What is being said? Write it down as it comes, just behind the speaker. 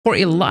For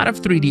a lot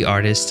of 3D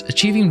artists,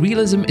 achieving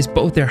realism is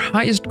both their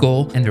highest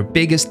goal and their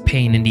biggest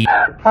pain in the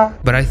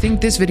but I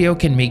think this video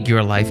can make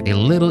your life a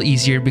little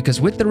easier because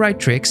with the right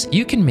tricks,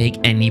 you can make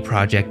any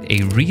project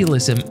a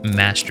realism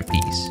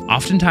masterpiece.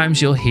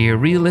 Oftentimes you'll hear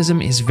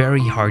realism is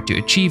very hard to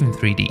achieve in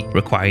 3D,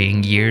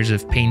 requiring years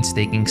of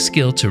painstaking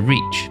skill to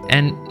reach.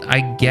 And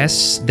I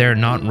guess they're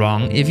not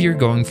wrong if you're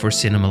going for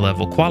cinema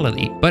level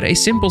quality, but a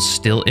simple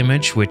still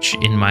image, which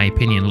in my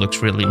opinion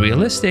looks really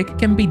realistic,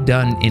 can be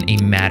done in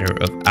a matter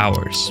of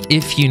hours.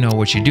 If you know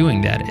what you're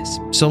doing, that is.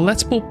 So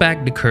let's pull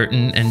back the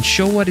curtain and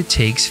show what it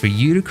takes for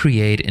you to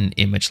create an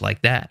image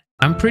like that.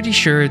 I'm pretty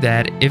sure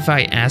that if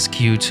I ask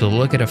you to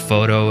look at a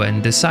photo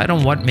and decide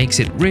on what makes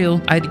it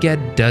real, I'd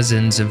get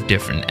dozens of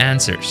different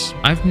answers.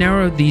 I've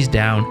narrowed these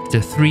down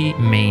to three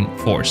main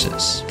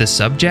forces: the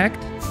subject,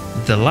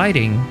 the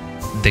lighting,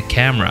 the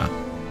camera.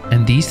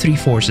 And these three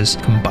forces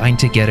combine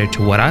together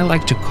to what I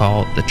like to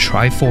call the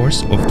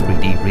TriForce of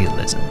 3D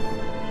realism.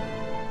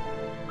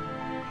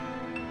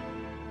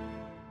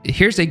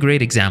 Here's a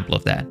great example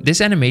of that. This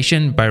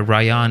animation by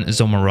Ryan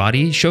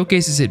Zomarati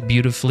showcases it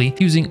beautifully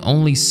using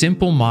only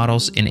simple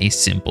models in a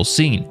simple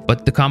scene.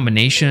 But the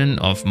combination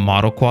of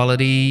model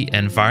quality,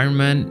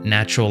 environment,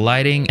 natural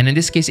lighting, and in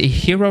this case a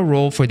hero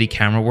role for the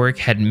camera work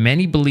had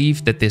many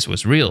believe that this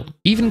was real.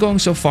 Even going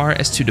so far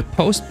as to the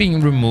post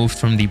being removed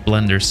from the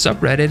Blender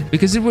subreddit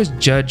because it was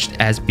judged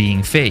as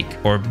being fake,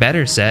 or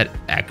better said,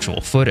 actual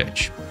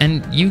footage.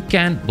 And you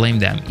can't blame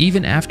them.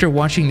 Even after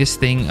watching this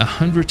thing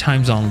 100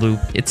 times on loop,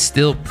 it's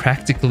still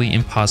practically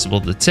impossible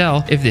to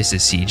tell if this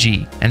is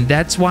CG. And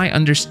that's why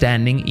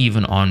understanding,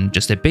 even on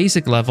just a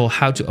basic level,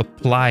 how to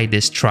apply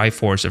this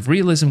TriForce of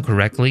realism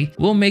correctly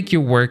will make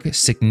your work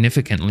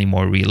significantly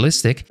more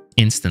realistic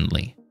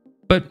instantly.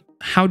 But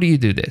how do you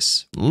do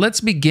this? Let's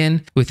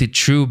begin with the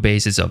true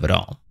basis of it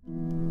all.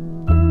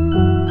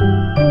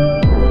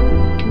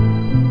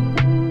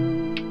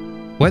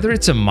 Whether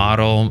it's a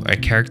model, a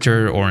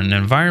character, or an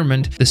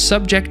environment, the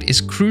subject is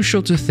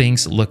crucial to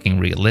things looking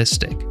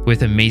realistic,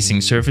 with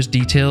amazing surface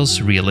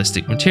details,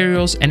 realistic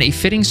materials, and a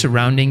fitting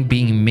surrounding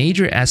being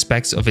major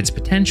aspects of its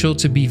potential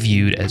to be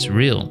viewed as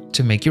real.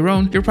 To make your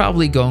own, you're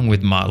probably going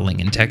with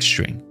modeling and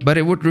texturing, but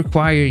it would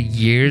require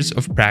years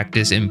of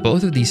practice in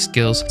both of these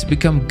skills to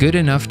become good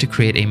enough to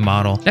create a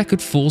model that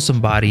could fool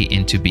somebody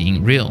into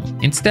being real.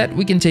 Instead,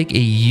 we can take a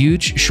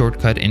huge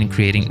shortcut in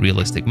creating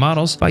realistic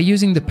models by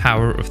using the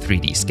power of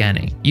 3D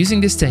scanning.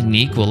 Using this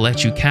technique will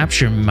let you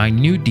capture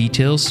minute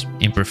details,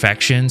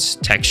 imperfections,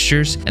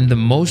 textures, and the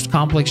most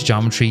complex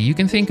geometry you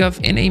can think of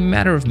in a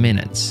matter of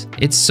minutes.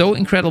 It's so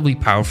incredibly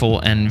powerful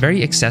and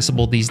very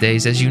accessible these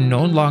days as you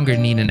no longer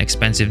need an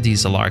expensive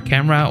DSLR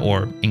camera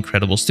or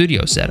incredible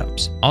studio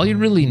setups. All you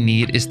really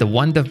need is the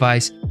one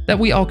device that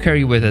we all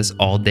carry with us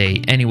all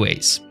day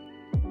anyways: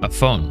 a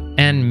phone,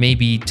 and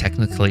maybe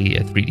technically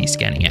a 3D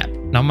scanning app.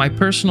 Now, my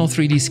personal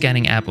 3D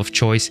scanning app of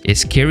choice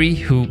is Kiri,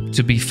 who,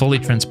 to be fully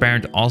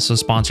transparent, also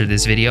sponsored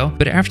this video.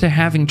 But after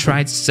having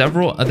tried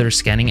several other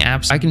scanning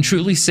apps, I can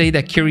truly say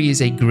that Kiri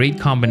is a great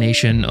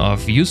combination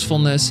of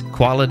usefulness,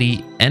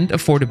 quality, and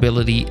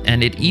affordability,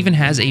 and it even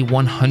has a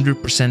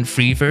 100%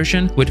 free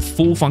version with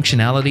full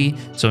functionality,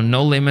 so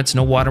no limits,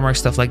 no watermark,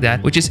 stuff like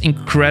that, which is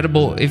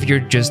incredible if you're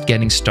just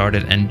getting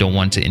started and don't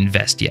want to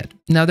invest yet.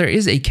 Now, there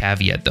is a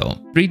caveat though.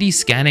 3D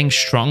scanning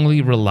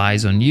strongly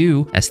relies on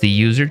you as the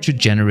user to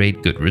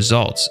generate good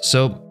results,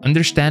 so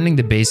understanding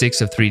the basics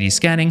of 3D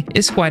scanning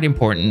is quite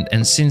important,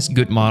 and since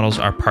good models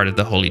are part of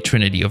the holy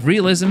trinity of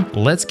realism,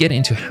 let's get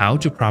into how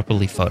to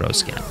properly photo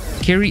scan.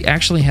 Kiri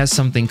actually has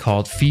something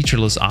called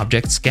featureless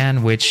object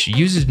scan, which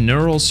uses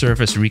neural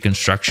surface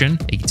reconstruction,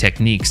 a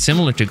technique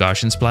similar to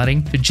Gaussian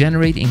splatting, to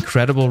generate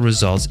incredible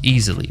results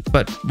easily.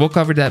 But we'll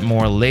cover that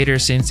more later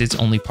since it's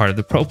only part of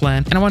the pro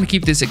plan, and I want to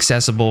keep this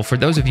accessible for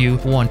those of you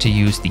who want to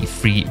use the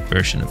free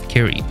version of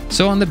Kiri.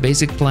 So on the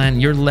basic plan,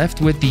 you're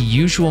left with the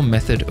usual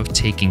method of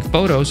taking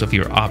photos of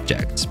your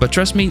objects. But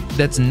trust me,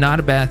 that's not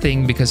a bad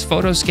thing, because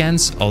photo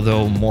scans,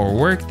 although more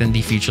work than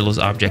the featureless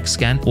object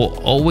scan, will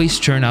always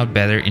turn out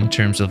better in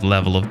terms of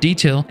level of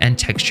detail and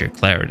texture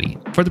clarity.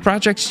 For the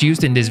projects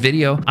used in this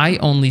video, I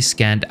only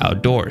scanned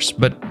outdoors,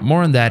 but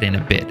more on that in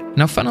a bit.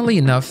 Now, funnily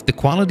enough, the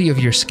quality of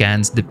your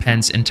scans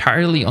depends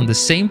entirely on the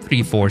same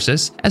three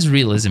forces as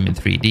realism in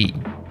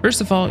 3D. First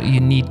of all,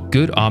 you need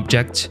good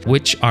objects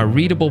which are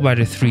readable by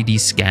the 3D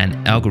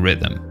scan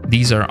algorithm.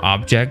 These are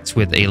objects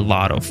with a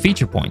lot of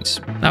feature points.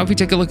 Now, if we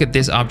take a look at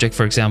this object,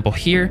 for example,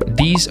 here,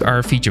 these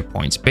are feature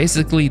points.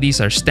 Basically,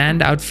 these are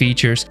standout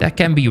features that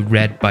can be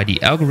read by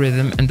the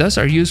algorithm and thus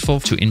are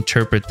useful to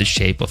interpret the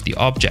shape of the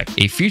object.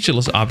 A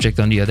featureless object,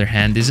 on the other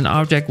hand, is an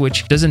object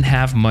which doesn't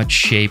have much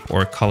shape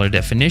or color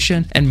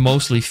definition and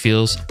mostly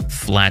feels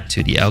flat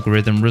to the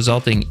algorithm,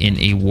 resulting in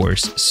a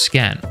worse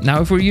scan.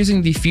 Now, if we're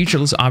using the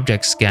featureless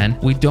object scan,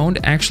 we don't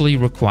actually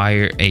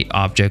require an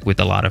object with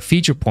a lot of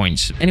feature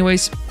points.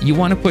 Anyways, you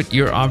want to put put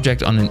your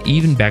object on an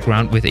even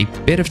background with a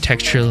bit of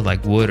texture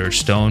like wood or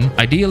stone,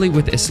 ideally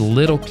with as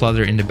little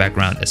clutter in the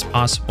background as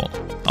possible.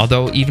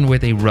 Although even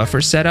with a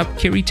rougher setup,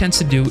 Kiri tends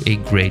to do a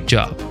great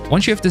job.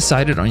 Once you have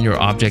decided on your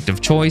object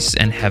of choice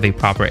and have a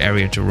proper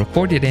area to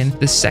record it in,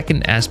 the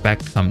second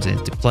aspect comes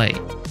into play: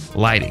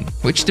 lighting,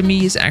 which to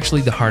me is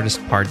actually the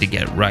hardest part to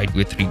get right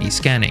with 3D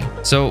scanning.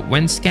 So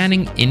when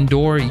scanning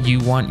indoor, you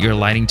want your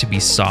lighting to be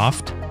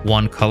soft,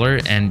 one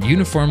color, and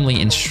uniformly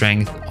in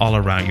strength all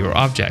around your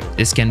object.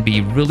 This can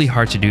be really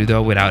hard to do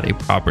though without a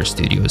proper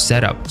studio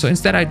setup. So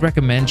instead, I'd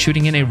recommend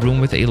shooting in a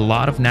room with a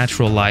lot of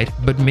natural light,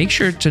 but make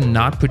sure to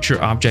not put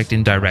your object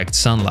in direct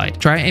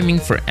sunlight. Try aiming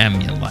for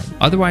ambient light.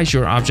 Otherwise,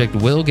 your object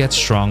will get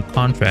strong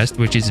contrast,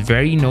 which is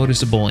very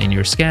noticeable in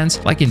your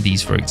scans, like in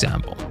these for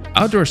example.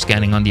 Outdoor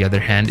scanning, on the other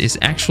hand, is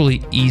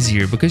actually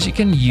easier because you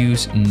can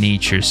use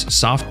nature's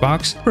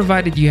softbox,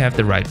 provided you have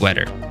the right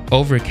weather.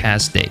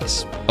 Overcast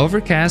days.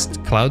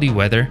 Overcast, cloudy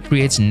weather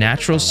creates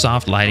natural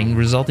soft lighting,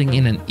 resulting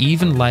in an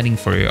even lighting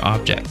for your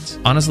objects.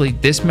 Honestly,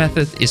 this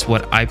method is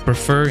what I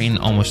prefer in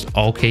almost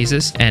all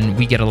cases, and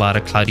we get a lot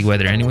of cloudy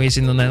weather anyways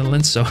in the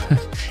Netherlands, so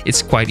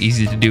it's quite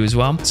easy to do as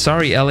well.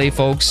 Sorry LA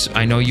folks,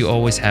 I know you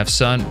always have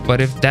sun, but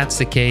if that's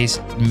the case,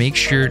 make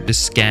sure to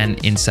scan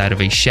inside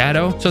of a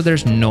shadow so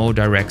there's no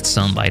direct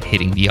sunlight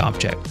hitting the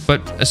object.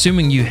 But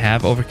assuming you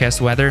have overcast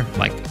weather,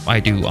 like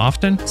I do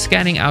often,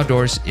 scanning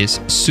outdoors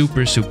is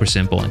super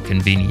simple and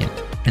convenient.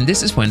 And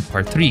this is when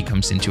part 3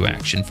 comes into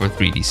action for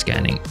 3D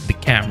scanning: the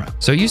camera.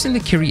 So using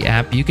the Kiri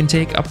app, you can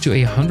take up to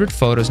 100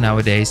 photos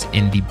nowadays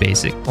in the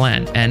basic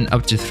plan and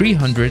up to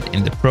 300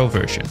 in the pro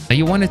version. Now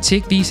you want to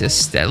take these as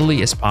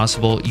steadily as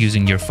possible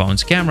using your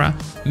phone's camera,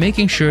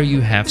 making sure you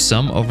have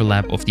some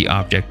overlap of the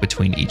object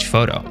between each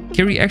photo.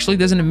 Kiri actually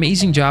does an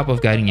amazing job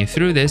of guiding you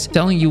through this,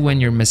 telling you when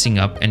you're messing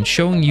up and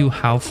showing you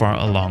how far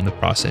along the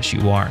process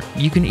you are.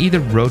 You can either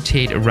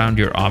rotate around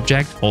your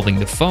object holding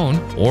the phone,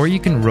 or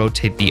you can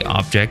rotate the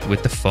object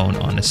with the phone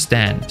on a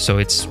stand, so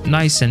it's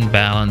nice and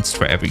balanced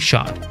for every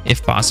shot.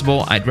 If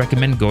possible, I'd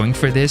recommend going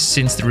for this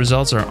since the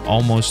results are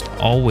almost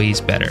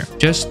always better.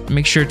 Just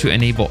make sure to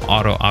enable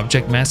auto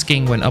object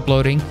masking when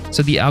uploading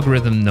so the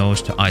algorithm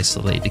knows to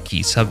isolate the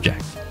key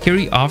subject.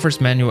 Kiri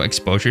offers manual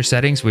exposure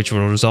settings which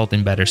will result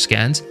in better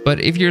scans, but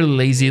if you're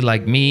lazy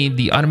like me,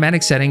 the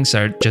automatic settings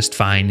are just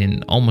fine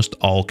in almost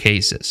all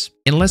cases.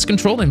 In less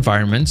controlled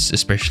environments,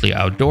 especially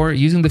outdoor,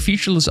 using the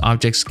featureless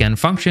object scan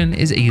function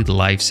is a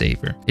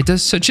lifesaver. It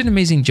does such an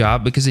amazing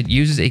job because it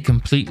uses a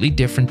completely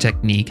different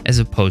technique as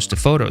opposed to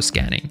photo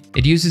scanning.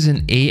 It uses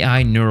an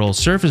AI neural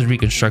surface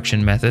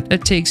reconstruction method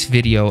that takes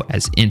video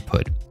as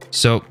input.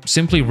 So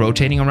simply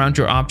rotating around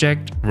your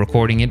object,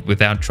 recording it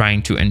without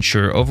trying to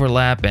ensure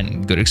overlap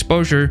and good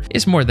exposure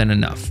is more than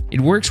enough.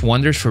 It works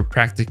wonders for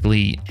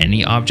practically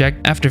any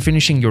object. After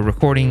finishing your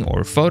recording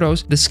or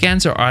photos, the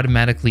scans are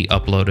automatically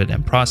uploaded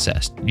and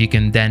processed. You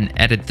can then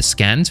edit the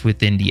scans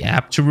within the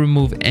app to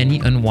remove any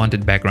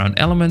unwanted background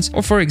elements,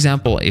 or for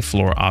example a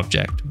floor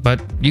object,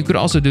 but you could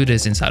also do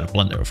this inside of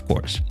Blender of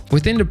course.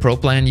 Within the Pro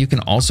plan, you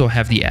can also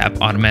have the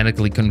app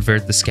automatically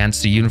convert the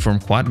scans to uniform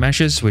quad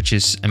meshes, which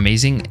is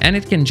amazing, and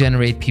it can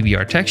generate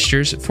PBR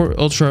textures for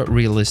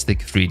ultra-realistic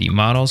 3D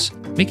models,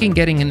 making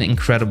getting an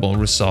incredible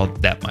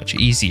result that much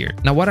easier.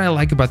 Now, what I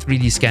like about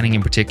 3D scanning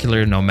in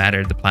particular, no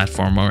matter the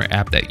platform or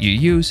app that you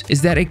use,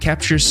 is that it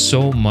captures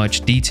so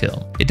much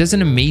detail. It does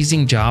an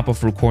amazing job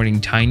of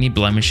recording tiny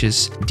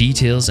blemishes,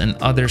 details, and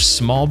other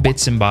small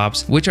bits and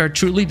bobs, which are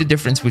truly the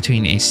difference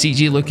between a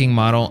CG-looking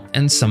model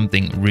and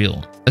something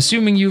real.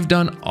 Assuming you've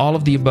done all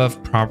of the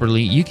above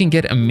properly, you can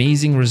get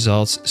amazing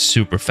results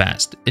super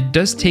fast. It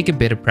does take a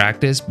bit of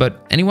practice,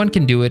 but anyone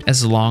can do it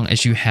as long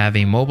as you have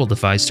a mobile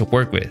device to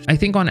work with. I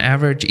think on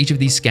average, each of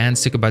these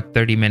scans took about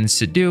 30 minutes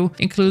to do,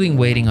 including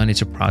waiting on it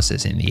to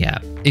process in the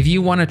app. If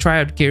you want to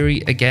try out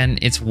Kiri, again,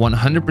 it's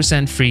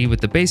 100% free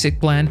with the basic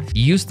plan.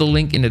 Use the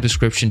link in the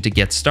description to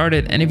get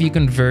started, and if you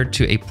convert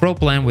to a Pro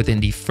plan within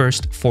the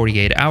first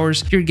 48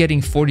 hours, you're getting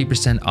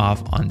 40%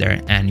 off on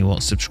their annual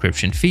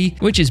subscription fee,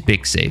 which is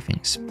big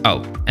savings.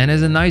 Oh, and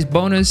as a nice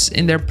bonus,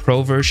 in their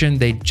Pro version,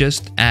 they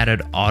just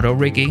added auto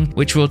rigging,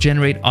 which will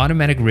generate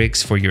automatic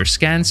rigs for your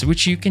scans,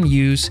 which you can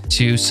use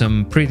to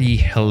some pretty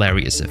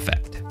hilarious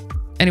effect.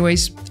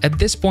 Anyways, at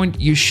this point,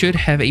 you should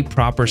have a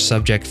proper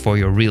subject for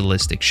your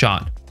realistic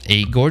shot,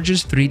 a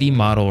gorgeous 3D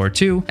model or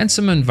two, and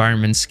some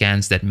environment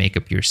scans that make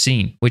up your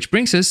scene. Which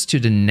brings us to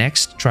the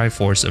next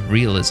TriForce of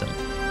realism.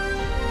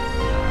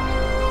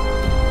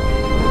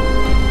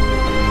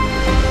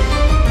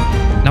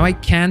 Now, I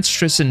can't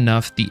stress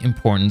enough the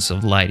importance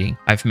of lighting.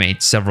 I've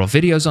made several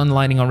videos on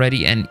lighting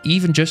already and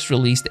even just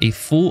released a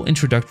full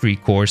introductory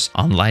course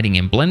on lighting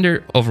in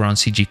Blender over on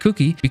CG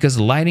Cookie, because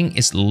lighting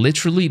is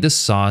literally the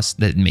sauce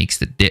that makes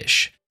the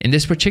dish. In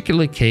this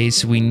particular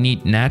case, we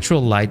need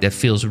natural light that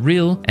feels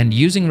real, and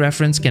using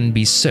reference can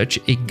be such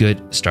a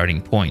good starting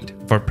point.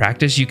 For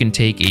practice, you can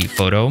take a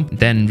photo,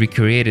 then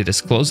recreate it as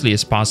closely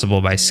as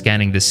possible by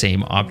scanning the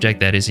same object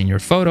that is in your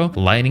photo,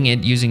 lighting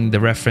it using the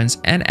reference,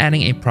 and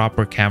adding a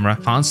proper camera,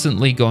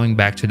 constantly going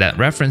back to that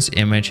reference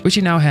image, which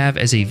you now have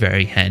as a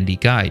very handy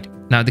guide.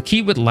 Now, the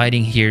key with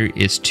lighting here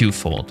is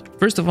twofold.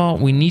 First of all,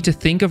 we need to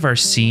think of our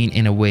scene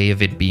in a way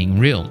of it being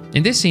real.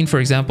 In this scene, for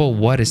example,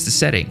 what is the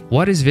setting?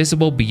 What is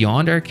visible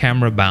beyond our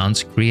camera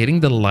bounds, creating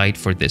the light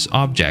for this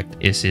object?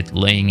 Is it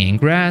laying in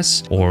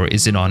grass? Or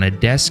is it on a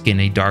desk in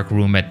a dark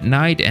room at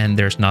night and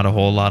there's not a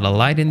whole lot of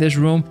light in this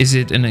room? Is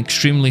it an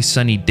extremely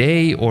sunny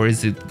day or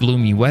is it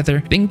gloomy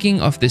weather?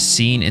 Thinking of the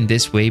scene in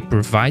this way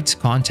provides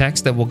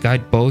context that will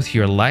guide both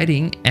your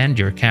lighting and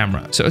your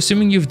camera. So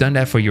assuming you've done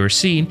that for your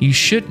scene, you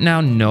should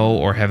now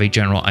know or have a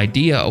general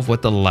idea of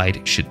what the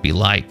light should be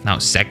like. Now,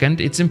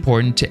 second, it's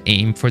important to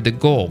aim for the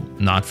goal,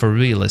 not for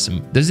realism.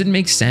 Does it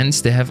make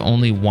sense to have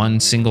only one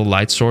single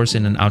light source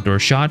in an outdoor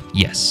shot?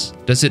 Yes.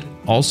 Does it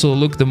also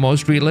look the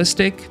most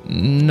realistic?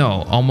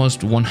 No,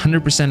 almost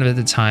 100% of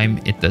the time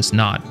it does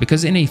not,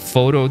 because in a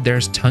photo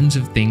there's tons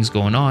of things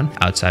going on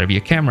outside of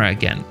your camera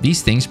again.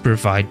 These things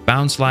provide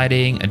bounce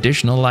lighting,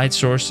 additional light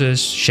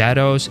sources,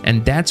 shadows,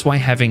 and that's why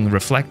having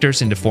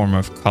reflectors in the form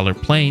of color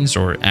planes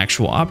or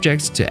actual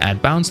objects to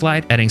add bounce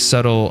light, adding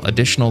subtle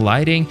additional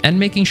lighting, and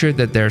making sure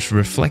that there's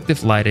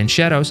reflective light and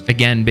shadows,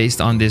 again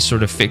based on this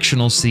sort of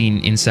fictional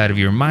scene inside of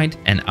your mind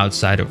and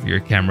outside of your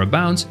camera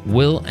bounds,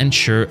 will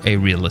ensure a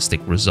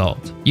realistic result.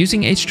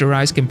 Using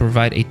HDRIs can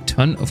provide a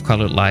ton of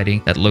colored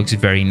lighting that looks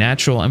very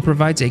natural and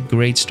provides a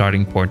great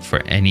starting point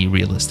for any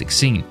realistic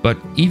scene. But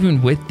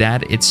even with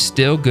that, it's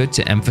still good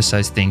to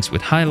emphasize things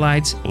with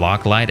highlights,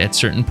 block light at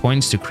certain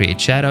points to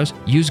create shadows,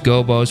 use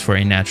gobos for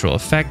a natural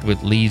effect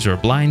with leaves or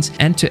blinds,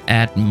 and to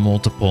add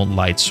multiple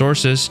light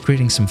sources,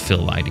 creating some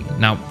fill lighting.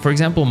 Now, for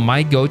example,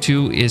 my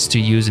go-to is to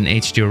use an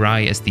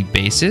HDRI as the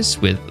basis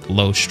with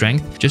low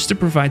strength just to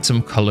provide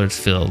some colored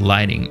fill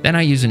lighting. Then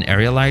I use an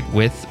area light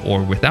with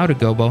or without a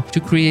gobo to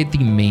create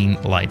the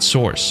main light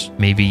source.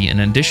 Maybe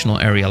an additional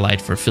area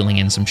light for filling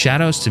in some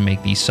shadows to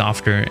make these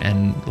softer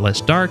and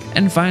less dark,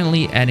 and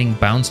finally adding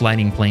bounce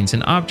lighting planes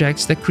and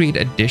objects that create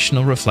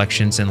additional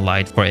reflections and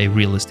light for a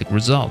realistic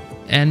result.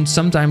 And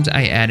sometimes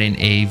I add in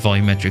a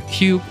volumetric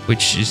cube,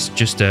 which is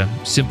just a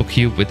simple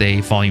cube with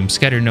a volume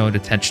scatter node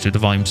attached to the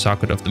volume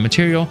socket of the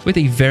material with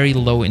a very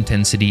low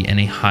intensity and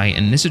a high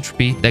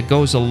anisotropy that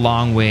goes a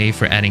long way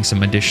for adding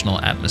some additional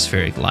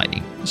atmospheric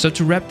lighting. So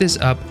to wrap this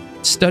up,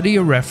 study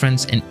your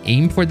reference and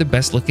aim for the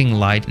best looking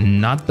light,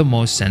 not the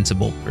most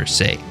sensible per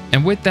se.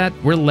 And with that,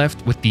 we're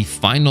left with the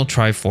final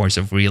TriForce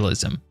of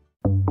realism.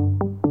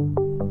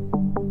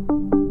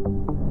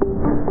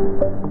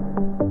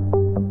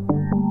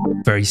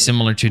 Very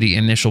similar to the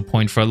initial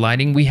point for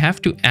lighting, we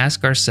have to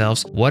ask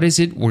ourselves, what is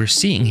it we're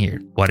seeing here?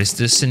 What is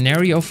the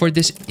scenario for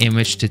this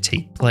image to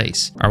take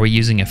place? Are we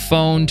using a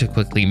phone to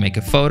quickly make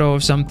a photo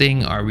of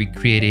something? Are we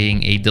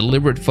creating a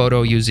deliberate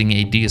photo using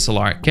a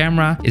DSLR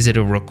camera? Is it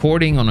a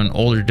recording on an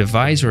older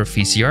device or a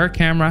VCR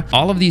camera?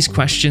 All of these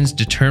questions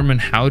determine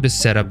how to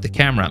set up the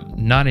camera,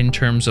 not in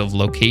terms of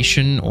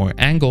location or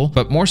angle,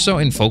 but more so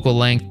in focal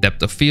length,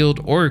 depth of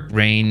field, or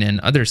grain and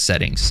other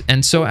settings.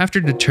 And so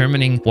after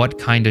determining what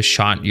kind of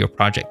shot your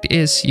project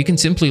is, you can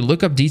simply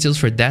look up details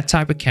for that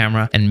type of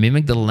camera and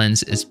mimic the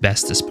lens as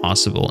best as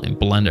possible in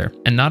Blender.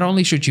 And not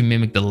only should you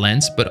mimic the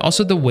lens, but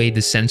also the way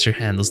the sensor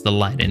handles the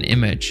light and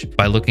image.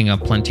 By looking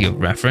up plenty of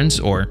reference,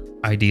 or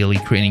ideally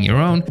creating your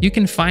own, you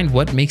can find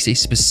what makes a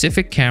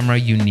specific camera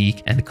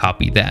unique and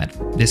copy that.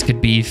 This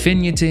could be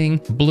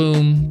vignetting,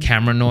 bloom,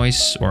 camera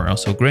noise, or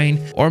also grain,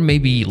 or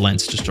maybe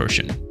lens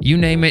distortion. You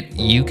name it,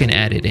 you can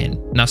add it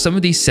in. Now, some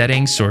of these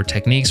settings or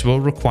techniques will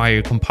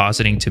require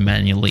compositing to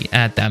manually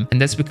add them, and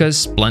that's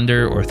because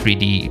Blender or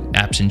 3D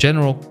apps in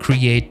general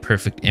create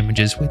perfect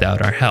images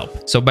without our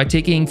help. So by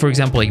taking, for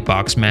example, a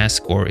box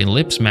mask or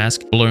ellipse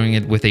mask, blurring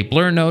it with a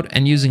blur node,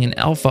 and using an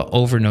alpha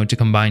over node to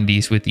combine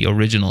these with the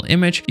original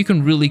image, you can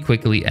really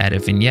quickly add a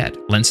vignette.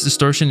 Lens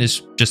distortion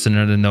is just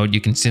another node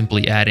you can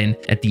simply add in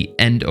at the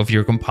end of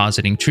your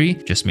compositing tree.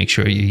 Just make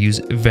sure you use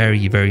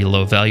very, very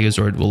low values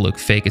or it will look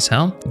fake as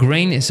hell.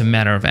 Grain is a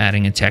matter of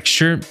adding a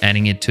texture,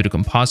 adding it to the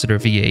compositor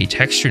via a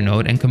texture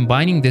node, and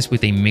combining this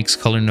with a mix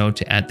color node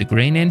to add the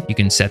grain in. You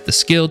can set the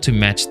scale to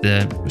match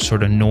the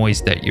sort of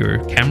noise that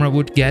your camera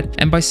would get,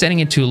 and by setting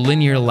it to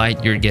linear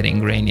light, you're getting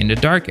grain in the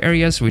dark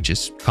areas, which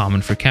is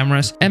common for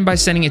cameras, and by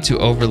setting it to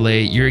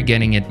overlay, you're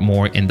getting it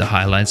more in the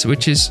highlights,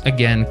 which is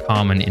again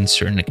common in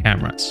certain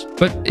cameras.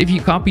 But if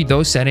you copy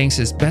those settings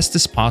as best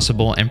as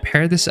possible and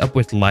pair this up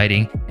with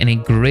lighting and a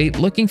great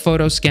looking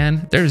photo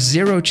scan, there's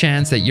zero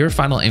chance that your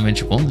final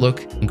image won't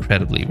look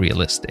incredibly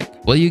realistic.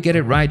 Will you get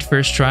it right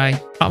first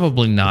try?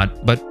 Probably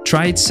not, but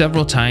try it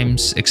several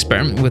times,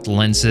 experiment with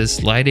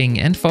lenses, lighting,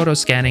 and photo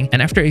scanning,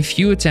 and after a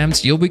few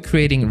attempts, you'll be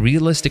creating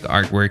realistic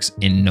artworks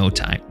in no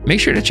time. Make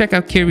sure to check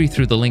out Kiri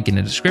through the link in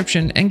the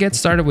description and get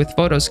started with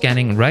photo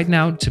scanning right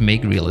now to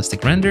make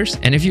realistic renders.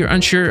 And if you're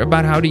unsure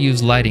about how to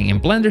use lighting in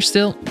Blender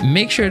still,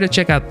 make sure to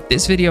check out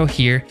this video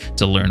here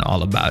to learn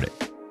all about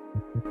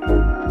it.